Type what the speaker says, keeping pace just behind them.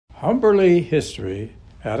Humberlea History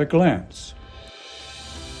at a Glance.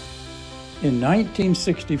 In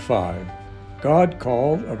 1965, God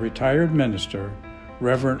called a retired minister,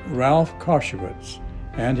 Reverend Ralph Koshewitz,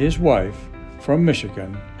 and his wife from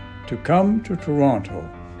Michigan to come to Toronto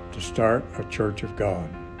to start a Church of God.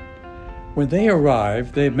 When they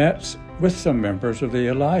arrived, they met with some members of the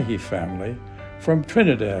Elahi family from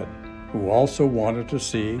Trinidad who also wanted to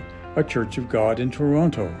see a Church of God in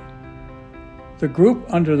Toronto. The group,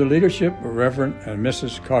 under the leadership of Reverend and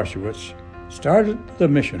Mrs. Koshewitz, started the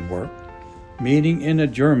mission work, meeting in a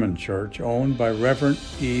German church owned by Reverend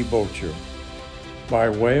E. Bocher. By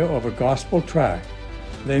way of a gospel tract,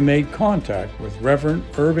 they made contact with Reverend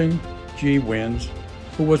Irving G. Wins,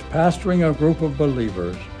 who was pastoring a group of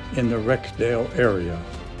believers in the Rexdale area.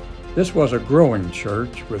 This was a growing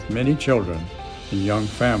church with many children and young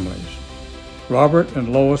families. Robert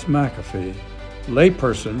and Lois McAfee,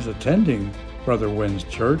 laypersons attending Brother Wynn's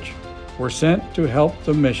church, were sent to help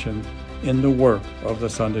the mission in the work of the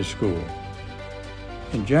Sunday school.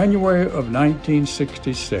 In January of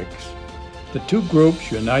 1966, the two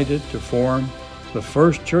groups united to form the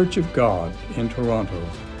First Church of God in Toronto,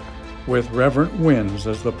 with Reverend Wyns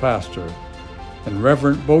as the pastor and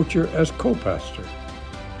Reverend Bocher as co-pastor.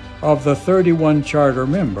 Of the 31 charter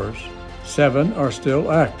members, 7 are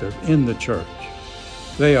still active in the church.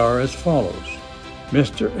 They are as follows: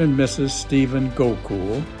 Mr. and Mrs. Stephen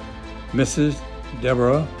Gokul, Mrs.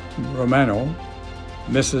 Deborah Romano,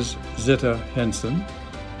 Mrs. Zita Henson,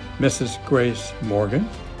 Mrs. Grace Morgan,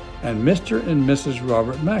 and Mr. and Mrs.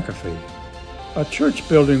 Robert McAfee. A church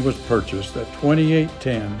building was purchased at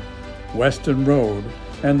 2810 Weston Road,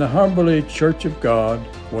 and the Humberlea Church of God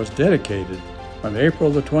was dedicated on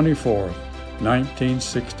April the 24th,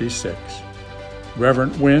 1966.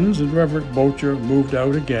 Reverend Wyns and Reverend Bocher moved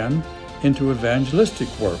out again into evangelistic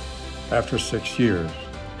work after 6 years.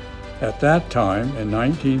 At that time, in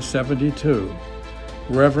 1972,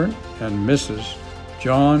 Reverend and Mrs.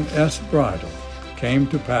 John S. Bridle came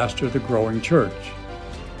to pastor the growing church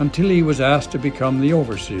until he was asked to become the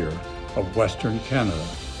overseer of Western Canada.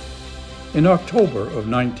 In October of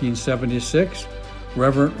 1976,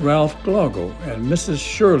 Reverend Ralph Glogo and Mrs.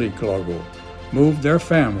 Shirley Glogo moved their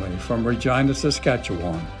family from Regina,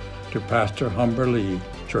 Saskatchewan to pastor Humberlea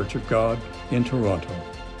Church of God in Toronto.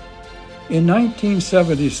 In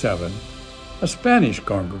 1977, a Spanish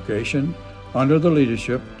congregation under the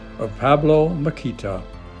leadership of Pablo Maquita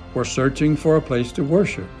were searching for a place to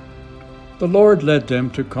worship. The Lord led them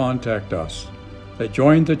to contact us. They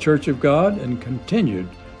joined the Church of God and continued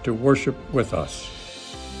to worship with us.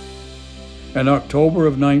 In October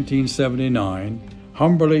of 1979,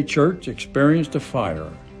 Humberlea Church experienced a fire,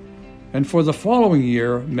 and for the following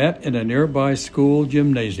year met in a nearby school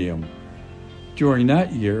gymnasium. During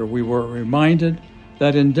that year, we were reminded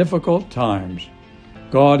that in difficult times,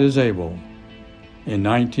 God is able. In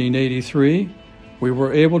 1983, we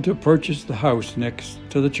were able to purchase the house next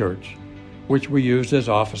to the church, which we used as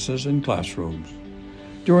offices and classrooms.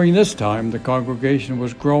 During this time, the congregation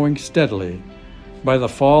was growing steadily. By the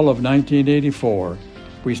fall of 1984,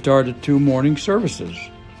 we started 2 morning services.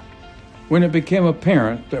 When it became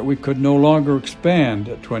apparent that we could no longer expand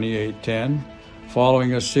at 2810,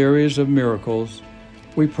 following a series of miracles,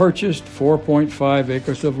 we purchased 4.5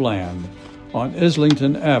 acres of land on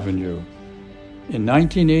Islington Avenue in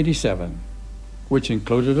 1987, which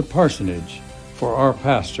included a parsonage for our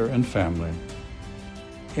pastor and family.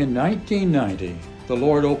 In 1990, the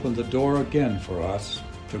Lord opened the door again for us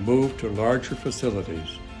to move to larger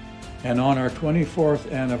facilities, and on our 24th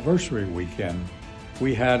anniversary weekend,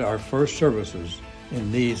 we had our first services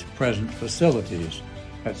in these present facilities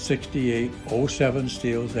at 6807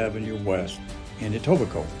 Steeles Avenue West in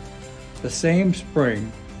Etobicoke. The same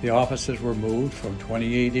spring, the offices were moved from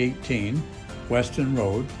 2818 Weston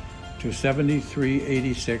Road to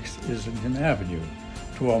 7386 Islington Avenue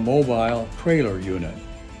to a mobile trailer unit.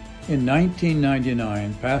 In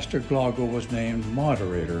 1999, Pastor Glogo was named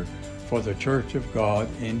moderator for the Church of God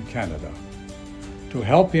in Canada. To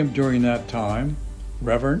help him during that time,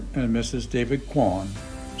 Reverend and Mrs. David Kwan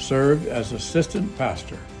served as assistant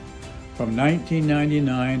pastor from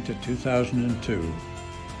 1999 to 2002.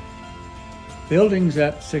 Buildings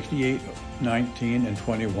at 6819 and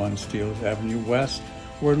 21 Steeles Avenue West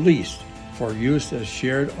were leased for use as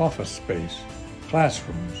shared office space,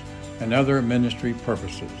 classrooms, and other ministry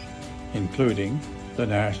purposes, including the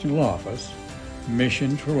National Office,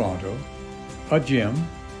 Mission Toronto, a gym,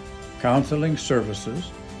 counseling services,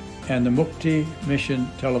 and the Mukti Mission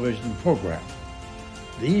television program.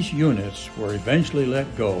 These units were eventually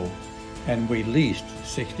let go, and we leased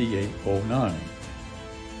 6809.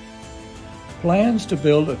 Plans to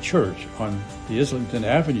build a church on the Islington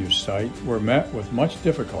Avenue site were met with much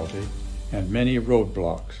difficulty and many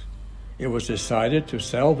roadblocks. It was decided to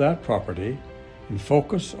sell that property and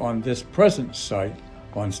focus on this present site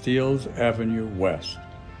on Steeles Avenue West,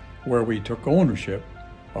 where we took ownership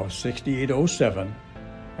of 6807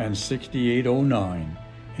 and 6809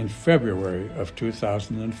 in February of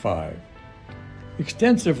 2005.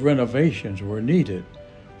 Extensive renovations were needed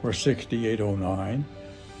for 6809,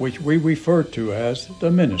 which we refer to as the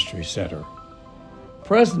Ministry Center.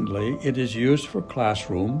 Presently, it is used for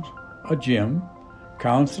classrooms, a gym,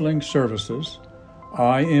 counseling services,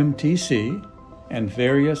 IMTC, and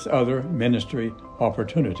various other ministry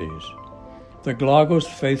opportunities. The Glagos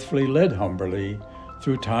faithfully led Humberlea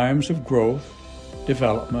through times of growth,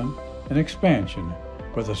 development, and expansion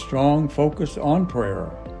with a strong focus on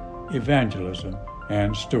prayer, evangelism,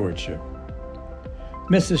 and stewardship.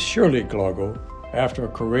 Mrs. Shirley Glago, after a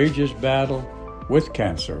courageous battle with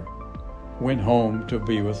cancer, went home to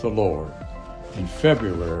be with the Lord in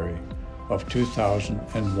February of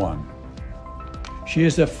 2001. She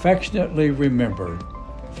is affectionately remembered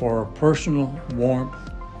for her personal warmth,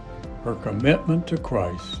 her commitment to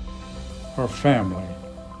Christ, her family,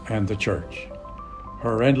 and the church,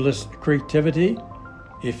 her endless creativity,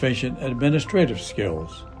 efficient administrative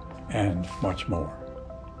skills, and much more.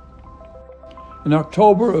 In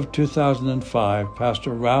October of 2005,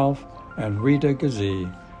 Pastor Ralph and Rita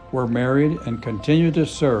Gazee were married and continued to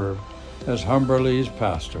serve as Humberlea's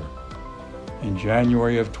pastor. In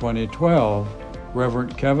January of 2012,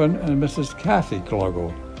 Reverend Kevin and Mrs. Kathy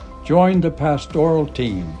Glago joined the pastoral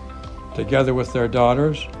team, together with their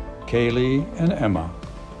daughters, Kaylee and Emma.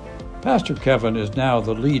 Pastor Kevin is now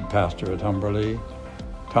the lead pastor at Humberlea.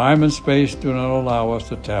 Time and space do not allow us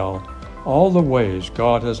to tell all the ways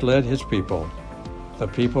God has led his people, the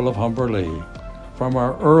people of Humberlea, from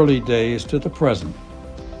our early days to the present.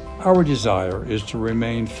 Our desire is to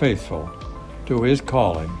remain faithful to his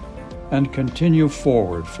calling and continue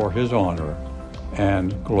forward for his honor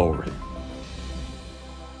and glory.